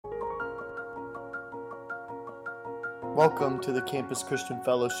Welcome to the Campus Christian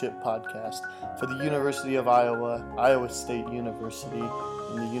Fellowship podcast for the University of Iowa, Iowa State University,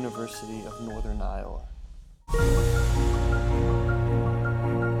 and the University of Northern Iowa.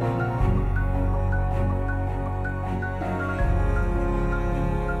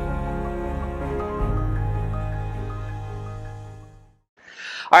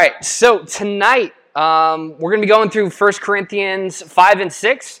 All right, so tonight we're going to be going through 1 Corinthians 5 and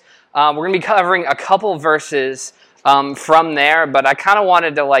 6. We're going to be covering a couple verses from there, but I kind of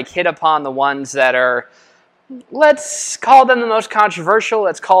wanted to hit upon the ones that are, let's call them the most controversial,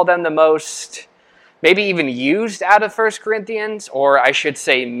 let's call them the most maybe even used out of 1 Corinthians, or I should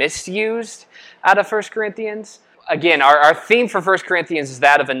say misused out of 1 Corinthians. Again, our theme for 1 Corinthians is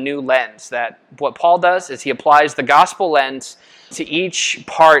that of a new lens, that what Paul does is he applies the gospel lens to each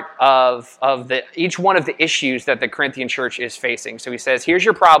part of each one of the issues that the Corinthian church is facing. So he says, here's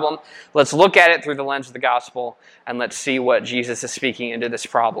your problem, let's look at it through the lens of the gospel, and let's see what Jesus is speaking into this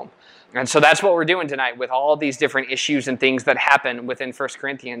problem. And so that's what we're doing tonight with all these different issues and things that happen within 1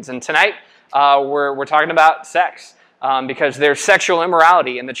 Corinthians. And tonight, we're talking about sex. Because there's sexual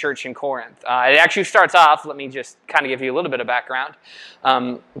immorality in the church in Corinth. It actually starts off, let me just kind of give you a little bit of background.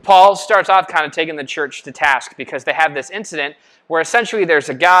 Paul starts off kind of taking the church to task because they have this incident where essentially there's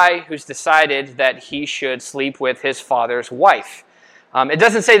a guy who's decided that he should sleep with his father's wife. It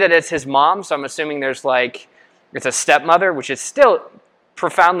doesn't say that it's his mom, so I'm assuming there's it's a stepmother, which is still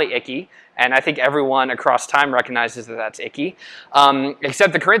profoundly icky. And I think everyone across time recognizes that that's icky.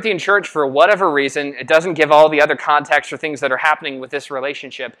 Except the Corinthian church, for whatever reason, it doesn't give all the other context or things that are happening with this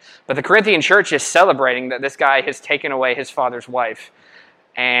relationship. But the Corinthian church is celebrating that this guy has taken away his father's wife.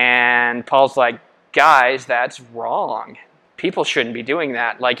 And Paul's like, guys, that's wrong. People shouldn't be doing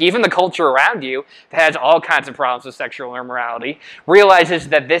that. Even the culture around you that has all kinds of problems with sexual immorality realizes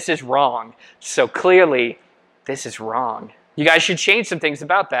that this is wrong. So clearly, this is wrong. You guys should change some things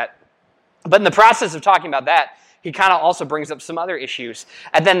about that. But in the process of talking about that, he kind of also brings up some other issues.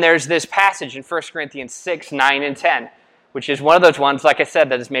 And then there's this passage in 1 Corinthians 6, 9, and 10, which is one of those ones, like I said,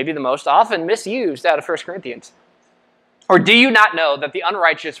 that is maybe the most often misused out of 1 Corinthians. Or do you not know that the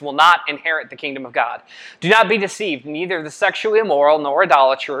unrighteous will not inherit the kingdom of God? Do not be deceived, neither the sexually immoral, nor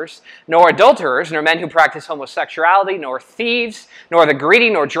idolaters, nor adulterers, nor men who practice homosexuality, nor thieves, nor the greedy,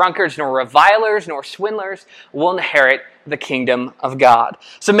 nor drunkards, nor revilers, nor swindlers will inherit the kingdom of God.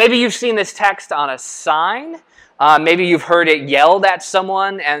 So maybe you've seen this text on a sign. Maybe you've heard it yelled at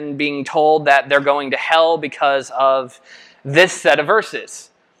someone and being told that they're going to hell because of this set of verses.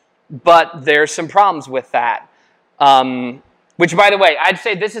 But there's some problems with that. Which, by the way, I'd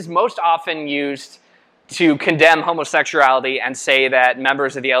say this is most often used to condemn homosexuality and say that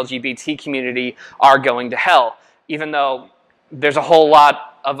members of the LGBT community are going to hell, even though there's a whole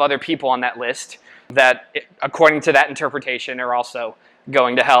lot of other people on that list that, according to that interpretation, are also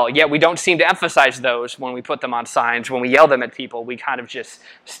going to hell. Yet we don't seem to emphasize those when we put them on signs, when we yell them at people. We kind of just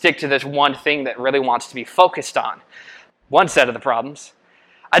stick to this one thing that really wants to be focused on. One set of the problems.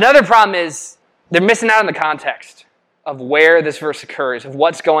 Another problem is they're missing out on the context of where this verse occurs, of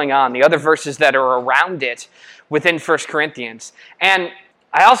what's going on, the other verses that are around it within 1 Corinthians. And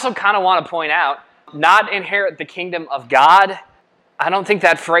I also kind of want to point out, not inherit the kingdom of God, I don't think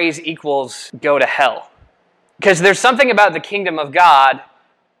that phrase equals go to hell. Because there's something about the kingdom of God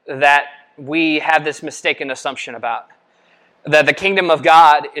that we have this mistaken assumption about. That the kingdom of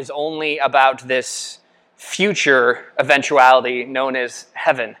God is only about this future eventuality known as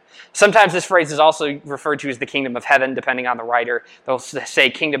heaven. Sometimes this phrase is also referred to as the kingdom of heaven, depending on the writer. They'll say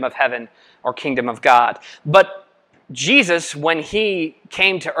kingdom of heaven or kingdom of God. But Jesus, when he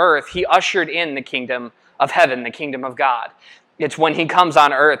came to earth, he ushered in the kingdom of heaven, the kingdom of God. It's when he comes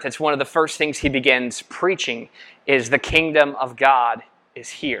on earth, it's one of the first things he begins preaching, is the kingdom of God is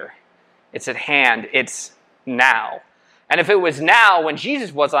here. It's at hand. It's now. And if it was now, when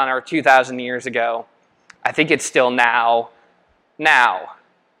Jesus was on earth 2,000 years ago, I think it's still now.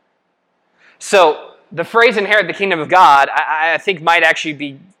 So the phrase inherit the kingdom of God, I think might actually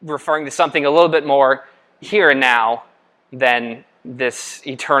be referring to something a little bit more here and now than this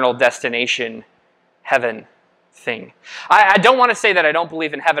eternal destination heaven thing. I don't want to say that I don't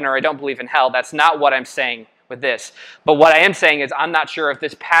believe in heaven or I don't believe in hell. That's not what I'm saying with this. But what I am saying is I'm not sure if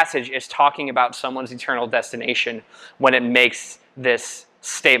this passage is talking about someone's eternal destination when it makes this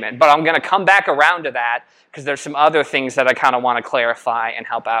statement. But I'm going to come back around to that because there's some other things that I kind of want to clarify and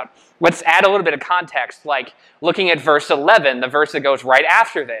help out. Let's add a little bit of context, like looking at verse 11, the verse that goes right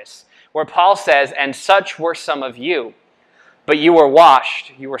after this, where Paul says, "And such were some of you, but you were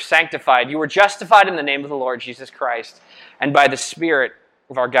washed, you were sanctified, you were justified in the name of the Lord Jesus Christ, and by the Spirit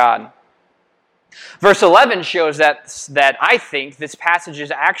of our God." Verse 11 shows that I think this passage is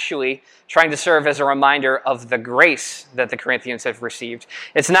actually trying to serve as a reminder of the grace that the Corinthians have received.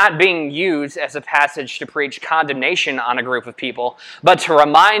 It's not being used as a passage to preach condemnation on a group of people, but to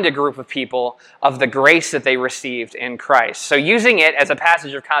remind a group of people of the grace that they received in Christ. So using it as a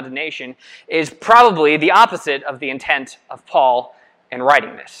passage of condemnation is probably the opposite of the intent of Paul in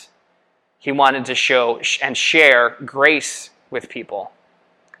writing this. He wanted to show and share grace with people,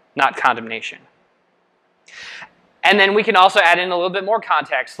 not condemnation. And then we can also add in a little bit more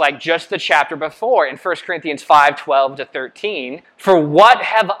context, like just the chapter before in 1 Corinthians 5:12-13. For what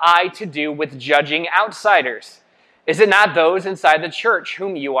have I to do with judging outsiders? Is it not those inside the church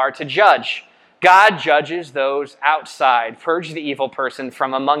whom you are to judge? God judges those outside. Purge the evil person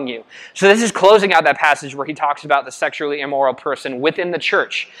from among you. So this is closing out that passage where he talks about the sexually immoral person within the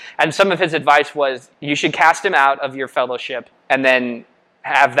church. And some of his advice was, you should cast him out of your fellowship and then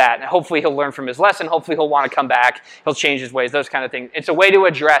have that. And hopefully he'll learn from his lesson. Hopefully he'll want to come back. He'll change his ways, those kind of things. It's a way to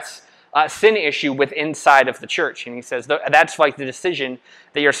address a sin issue inside of the church. And he says that's like the decision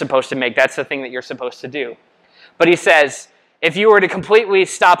that you're supposed to make. That's the thing that you're supposed to do. But he says, if you were to completely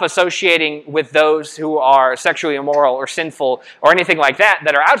stop associating with those who are sexually immoral or sinful or anything like that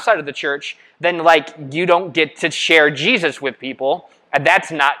are outside of the church, then you don't get to share Jesus with people. And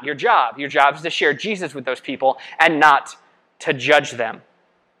that's not your job. Your job is to share Jesus with those people and not to judge them.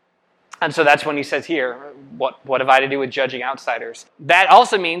 And so that's when he says here, what have I to do with judging outsiders? That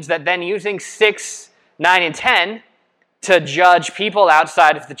also means that then using 6, 9, and 10 to judge people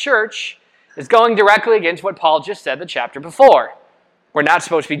outside of the church is going directly against what Paul just said the chapter before. We're not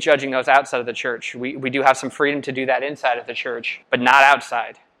supposed to be judging those outside of the church. We do have some freedom to do that inside of the church, but not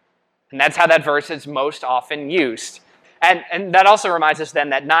outside. And that's how that verse is most often used. And that also reminds us then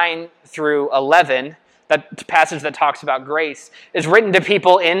that 9 through 11, that passage that talks about grace, is written to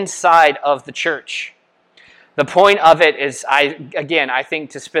people inside of the church. The point of it is, I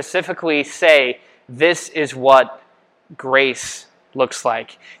think, to specifically say, this is what grace looks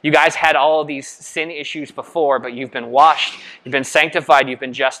like. You guys had all of these sin issues before, but you've been washed, you've been sanctified, you've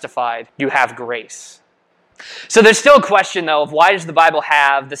been justified, you have grace. So there's still a question, though, of why does the Bible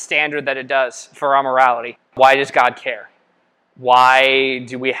have the standard that it does for our morality? Why does God care? Why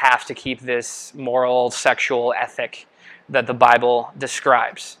do we have to keep this moral, sexual ethic that the Bible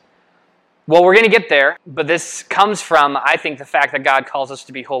describes? Well, we're going to get there, but this comes from, I think, the fact that God calls us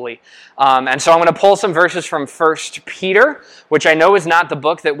to be holy. And so I'm going to pull some verses from 1 Peter, which I know is not the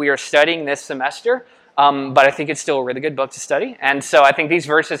book that we are studying this semester, but I think it's still a really good book to study. And so I think these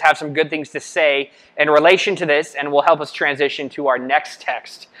verses have some good things to say in relation to this and will help us transition to our next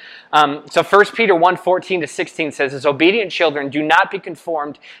text. So 1 Peter 1:14-16 says, as obedient children, do not be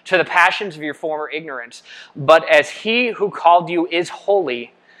conformed to the passions of your former ignorance, but as he who called you is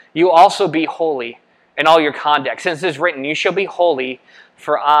holy, you also be holy in all your conduct. Since it is written, you shall be holy,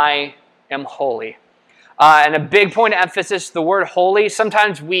 for I am holy. And a big point of emphasis, the word holy,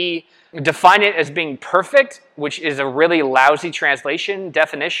 sometimes we define it as being perfect, which is a really lousy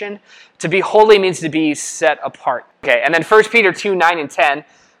definition. To be holy means to be set apart. Okay, and then 1 Peter 2:9 and 10,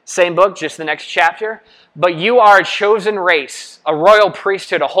 same book, just the next chapter. But you are a chosen race, a royal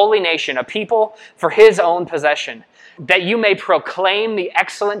priesthood, a holy nation, a people for his own possession, that you may proclaim the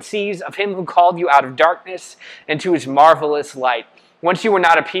excellencies of him who called you out of darkness into his marvelous light. Once you were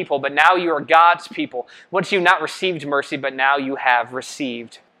not a people, but now you are God's people. Once you not received mercy, but now you have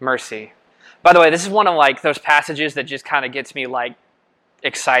received mercy. By the way, this is one of those passages that just kind of gets me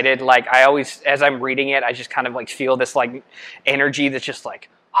excited. I always, as I'm reading it, I just kind of feel this energy that's just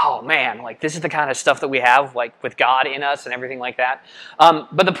oh man, this is the kind of stuff that we have with God in us and everything like that.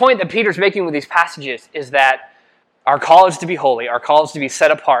 But the point that Peter's making with these passages is that our call is to be holy, our call is to be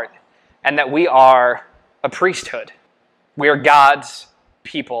set apart, and that we are a priesthood. We are God's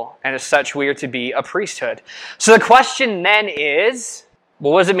people, and as such, we are to be a priesthood. So the question then is,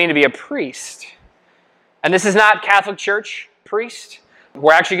 what does it mean to be a priest? And this is not Catholic Church priest.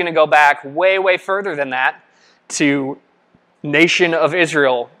 We're actually going to go back way, way further than that to Nation of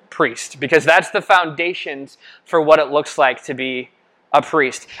Israel priest, because that's the foundations for what it looks like to be a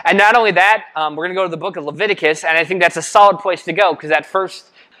priest. And not only that, we're going to go to the book of Leviticus, and I think that's a solid place to go, because that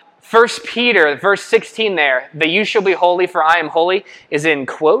First Peter, verse 16 there, that you shall be holy for I am holy, is in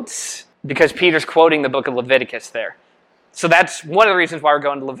quotes, because Peter's quoting the book of Leviticus there. So that's one of the reasons why we're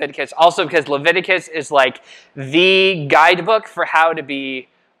going to Leviticus. Also because Leviticus is the guidebook for how to be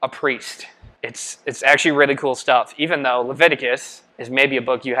a priest. It's actually really cool stuff, even though Leviticus is maybe a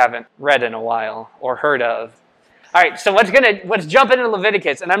book you haven't read in a while or heard of. All right, so let's jump into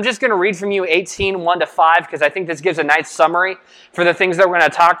Leviticus, and I'm just going to read from you 18:1-5, because I think this gives a nice summary for the things that we're going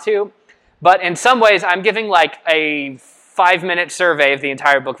to talk to. But in some ways, I'm giving like a 5-minute survey of the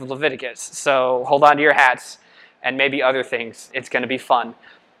entire book of Leviticus. So hold on to your hats and maybe other things. It's going to be fun.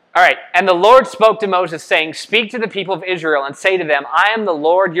 All right. And the Lord spoke to Moses, saying, "Speak to the people of Israel and say to them, I am the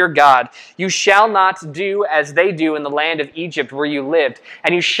Lord your God. You shall not do as they do in the land of Egypt where you lived,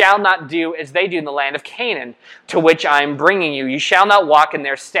 and you shall not do as they do in the land of Canaan, to which I am bringing you. You shall not walk in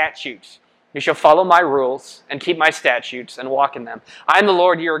their statutes. You shall follow my rules and keep my statutes and walk in them. I am the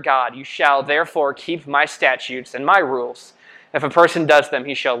Lord your God. You shall therefore keep my statutes and my rules. If a person does them,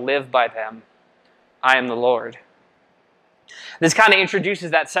 he shall live by them. I am the Lord." This kind of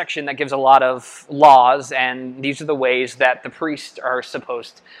introduces that section that gives a lot of laws, and these are the ways that the priests are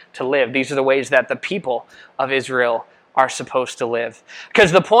supposed to live. These are the ways that the people of Israel are supposed to live.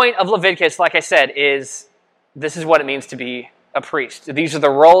 Because the point of Leviticus, like I said, is this is what it means to be a priest. These are the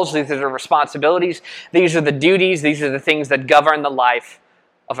roles, these are the responsibilities, these are the duties, these are the things that govern the life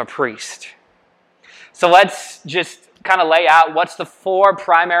of a priest. So let's just kind of lay out what's the 4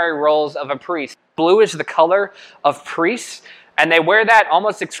 primary roles of a priest. Blue is the color of priests, and they wear that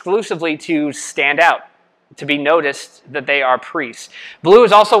almost exclusively to stand out, to be noticed that they are priests. Blue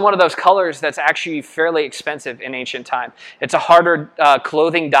is also one of those colors that's actually fairly expensive in ancient time. It's a harder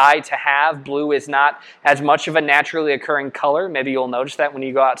clothing dye to have. Blue is not as much of a naturally occurring color. Maybe you'll notice that when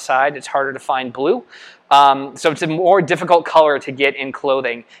you go outside, it's harder to find blue. So it's a more difficult color to get in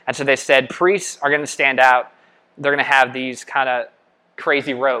clothing. And so they said priests are going to stand out. They're going to have these kind of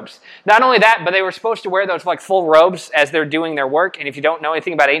crazy robes. Not only that, but they were supposed to wear those like full robes as they're doing their work. And if you don't know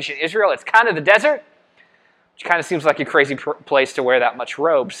anything about ancient Israel, it's kind of the desert, which kind of seems like a crazy place to wear that much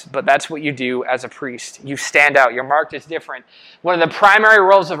robes. But that's what you do as a priest. You stand out. You're marked as different. One of the primary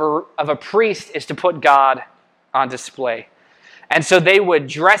roles of a priest is to put God on display. And so they would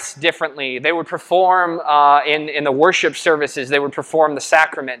dress differently. They would perform in the worship services. They would perform the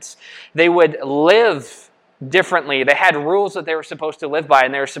sacraments. They would live differently. They had rules that they were supposed to live by,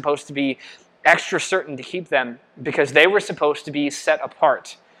 and they were supposed to be extra certain to keep them because they were supposed to be set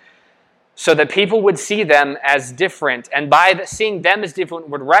apart so that people would see them as different, and by seeing them as different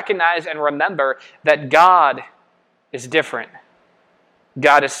would recognize and remember that God is different.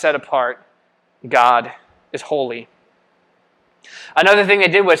 God is set apart. God is holy. Another thing they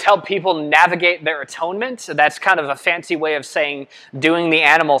did was help people navigate their atonement. So that's kind of a fancy way of saying doing the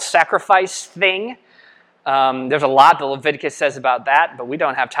animal sacrifice thing. There's a lot that Leviticus says about that, but we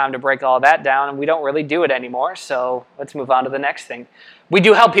don't have time to break all that down, and we don't really do it anymore, so let's move on to the next thing. We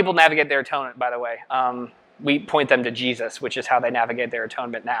do help people navigate their atonement, by the way. We point them to Jesus, which is how they navigate their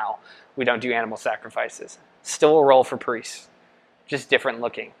atonement now. We don't do animal sacrifices. Still a role for priests, just different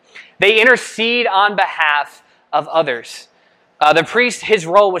looking. They intercede on behalf of others. The priest, his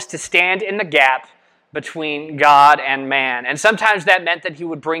role was to stand in the gap between God and man. And sometimes that meant that he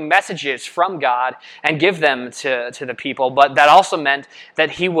would bring messages from God and give them to the people, but that also meant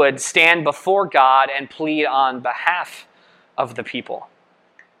that he would stand before God and plead on behalf of the people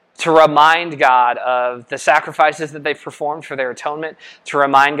to remind God of the sacrifices that they've performed for their atonement, to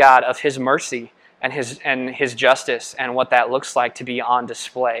remind God of his mercy and his justice and what that looks like to be on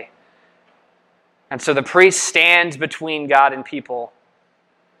display. And so the priest stands between God and people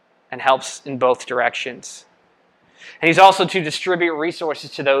and helps in both directions. And he's also to distribute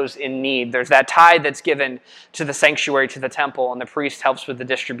resources to those in need. There's that tithe that's given to the sanctuary, to the temple, and the priest helps with the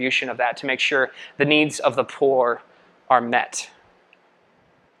distribution of that to make sure the needs of the poor are met.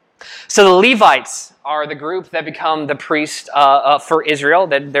 So the Levites are the group that become the priest for Israel.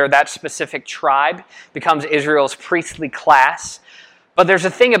 They're that specific tribe, becomes Israel's priestly class. But there's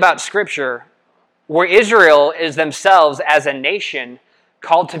a thing about Scripture where Israel is themselves as a nation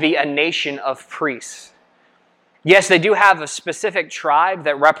called to be a nation of priests. Yes, they do have a specific tribe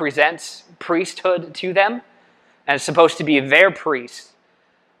that represents priesthood to them, and it's supposed to be their priest.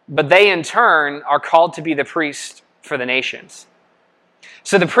 But they, in turn, are called to be the priest for the nations.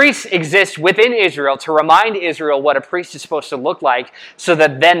 So the priests exist within Israel to remind Israel what a priest is supposed to look like, so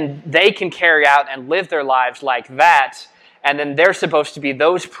that then they can carry out and live their lives like that, and then they're supposed to be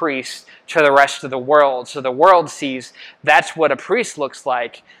those priests to the rest of the world. So the world sees that's what a priest looks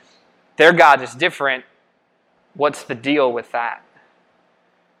like. Their God is different. What's the deal with that?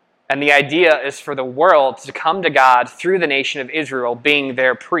 And the idea is for the world to come to God through the nation of Israel, being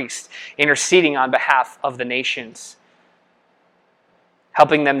their priest, interceding on behalf of the nations,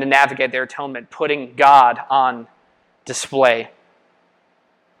 helping them to navigate their atonement, putting God on display.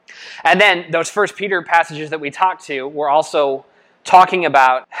 And then those 1 Peter passages that we talked to were also talking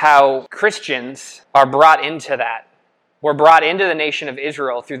about how Christians are brought into that. We're brought into the nation of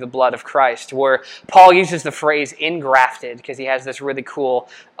Israel through the blood of Christ, where Paul uses the phrase ingrafted because he has this really cool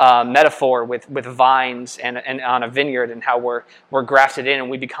metaphor with vines and on a vineyard and how we're grafted in and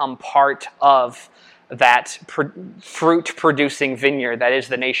we become part of that fruit-producing vineyard that is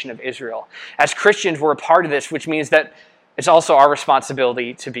the nation of Israel. As Christians, we're a part of this, which means that it's also our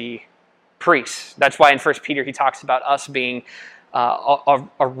responsibility to be priests. That's why in 1 Peter he talks about us being a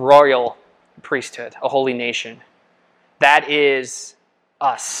royal priesthood, a holy nation. That is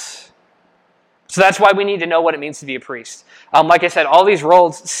us. So that's why we need to know what it means to be a priest. Like I said, all these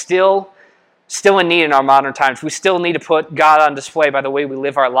roles still in need in our modern times. We still need to put God on display by the way we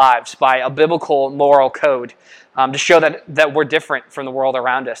live our lives, by a biblical moral code, to show that we're different from the world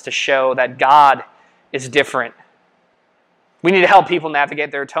around us, to show that God is different. We need to help people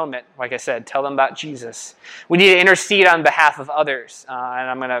navigate their atonement, like I said, tell them about Jesus. We need to intercede on behalf of others, and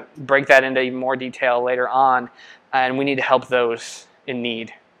I'm going to break that into even more detail later on, and we need to help those in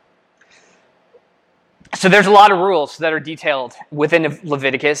need. So there's a lot of rules that are detailed within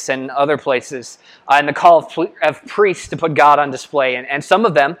Leviticus and other places and the call of priests to put God on display. And some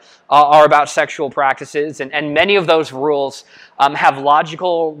of them are about sexual practices. And many of those rules have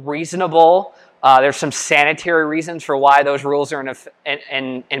logical, reasonable, there's some sanitary reasons for why those rules are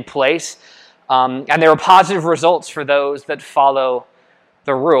in place. And there are positive results for those that follow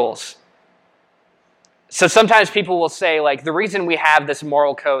the rules. So sometimes people will say, like, the reason we have this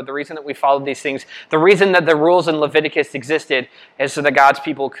moral code, the reason that we follow these things, the reason that the rules in Leviticus existed is so that God's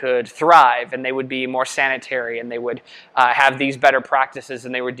people could thrive and they would be more sanitary and they would have these better practices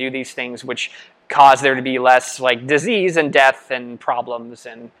and they would do these things which cause there to be less like disease and death and problems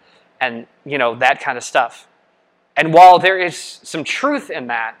and you know, that kind of stuff. And while there is some truth in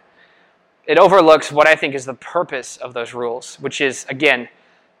that, it overlooks what I think is the purpose of those rules, which is, again,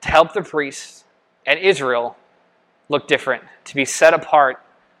 to help the priests and Israel look different, to be set apart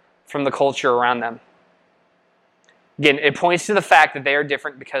from the culture around them. Again, it points to the fact that they are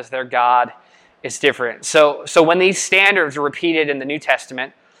different because their God is different. So when these standards are repeated in the New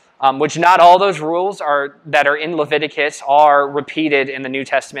Testament, which not all those rules that are in Leviticus are repeated in the New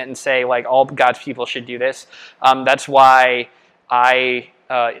Testament and say, like, all God's people should do this. That's why I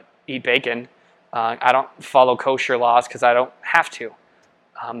eat bacon. I don't follow kosher laws because I don't have to.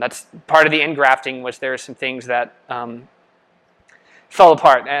 That's part of the ingrafting, was there are some things that fell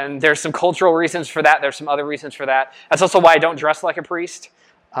apart. And there's some cultural reasons for that. There's some other reasons for that. That's also why I don't dress like a priest.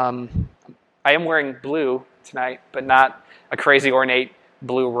 I am wearing blue tonight, but not a crazy ornate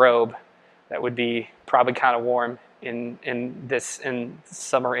blue robe. That would be probably kind of warm in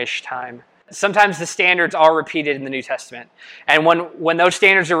summer-ish time. Sometimes the standards are repeated in the New Testament. And when those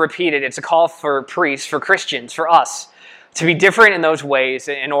standards are repeated, it's a call for priests, for Christians, for us, to be different in those ways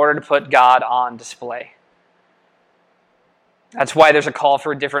in order to put God on display. That's why there's a call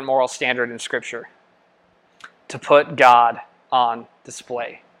for a different moral standard in Scripture. To put God on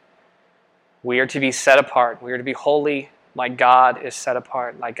display. We are to be set apart. We are to be holy like God is set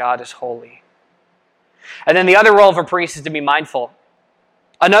apart, like God is holy. And then the other role of a priest is to be mindful.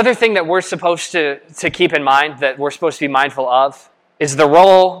 Another thing that we're supposed to keep in mind, that we're supposed to be mindful of, is the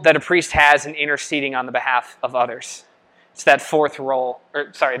role that a priest has in interceding on the behalf of others. It's that third role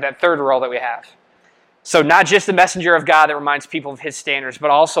that we have. So not just the messenger of God that reminds people of his standards, but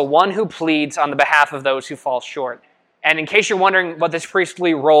also one who pleads on the behalf of those who fall short. And in case you're wondering what this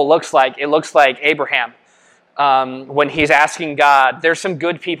priestly role looks like, it looks like Abraham. When he's asking God, there's some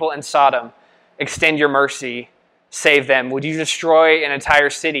good people in Sodom. Extend your mercy. Save them. Would you destroy an entire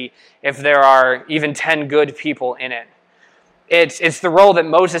city if there are even 10 good people in it? It's the role that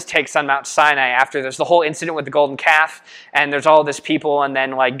Moses takes on Mount Sinai after there's the whole incident with the golden calf, and there's all this people, and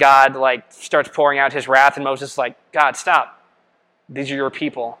then like God starts pouring out his wrath, and Moses is like, God, stop. These are your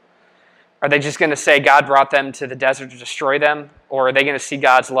people. Are they just going to say God brought them to the desert to destroy them? Or are they going to see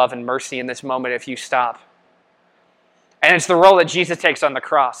God's love and mercy in this moment if you stop? And it's the role that Jesus takes on the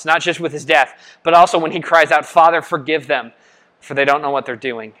cross, not just with his death, but also when he cries out, Father, forgive them, for they don't know what they're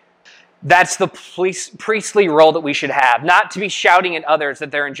doing. That's the priestly role that we should have. Not to be shouting at others that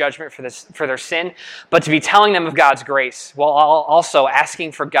they're in judgment for their sin, but to be telling them of God's grace, while also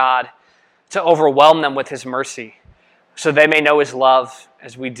asking for God to overwhelm them with his mercy, so they may know his love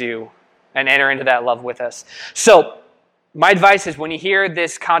as we do, and enter into that love with us. So, my advice is when you hear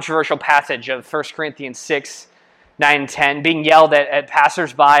this controversial passage of 1 Corinthians 6, 9 and 10 being yelled at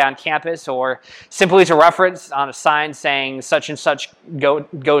passersby on campus, or simply as a reference on a sign saying such and such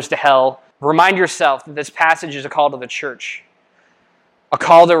goes to hell, remind yourself that this passage is a call to the church. A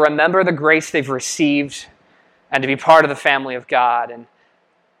call to remember the grace they've received and to be part of the family of God,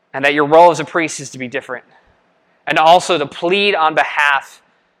 and that your role as a priest is to be different. and also to plead on behalf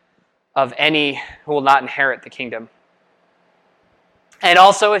of any who will not inherit the kingdom. And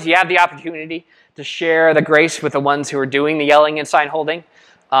also, if you have the opportunity to share the grace with the ones who are doing the yelling and sign holding,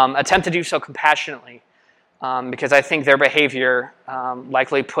 attempt to do so compassionately, because I think their behavior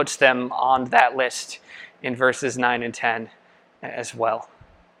likely puts them on that list in verses 9 and 10 as well.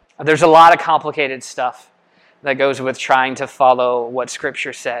 There's a lot of complicated stuff that goes with trying to follow what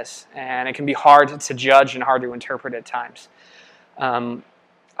Scripture says, and it can be hard to judge and hard to interpret at times.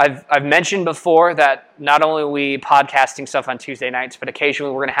 I've mentioned before that not only are we podcasting stuff on Tuesday nights, but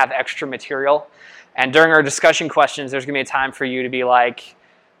occasionally we're going to have extra material. And during our discussion questions, there's going to be a time for you to be like,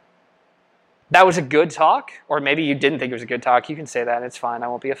 that was a good talk, or maybe you didn't think it was a good talk. You can say that. It's fine. I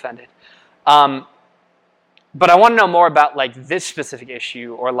won't be offended. But I want to know more about like this specific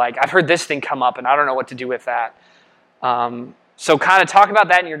issue, or like I've heard this thing come up and I don't know what to do with that. So kind of talk about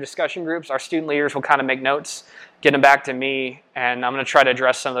that in your discussion groups. Our student leaders will kind of make notes, get them back to me, and I'm going to try to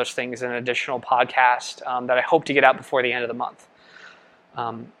address some of those things in an additional podcast that I hope to get out before the end of the month.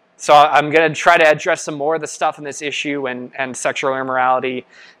 So I'm going to try to address some more of the stuff in this issue and sexual immorality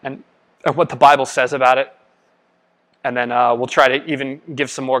and what the Bible says about it. And then we'll try to even give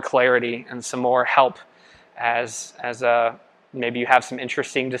some more clarity and some more help as maybe you have some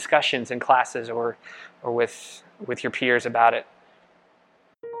interesting discussions in classes or with your peers about it.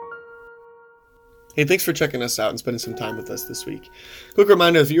 Hey, thanks for checking us out and spending some time with us this week. Quick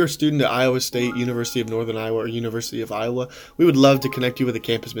reminder, if you're a student at Iowa State, University of Northern Iowa, or University of Iowa, we would love to connect you with a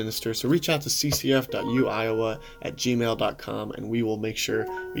campus minister, so reach out to ccf.uiowa@gmail.com and we will make sure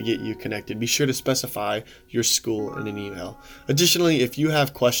we get you connected. Be sure to specify your school in an email. Additionally, if you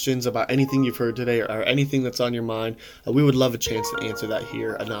have questions about anything you've heard today or anything that's on your mind, we would love a chance to answer that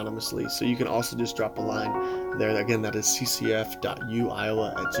here anonymously, so you can also just drop a line there. Again, that is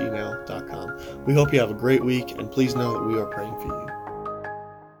ccf.uiowa@gmail.com. We hope you have a great week, and please know that we are praying for you.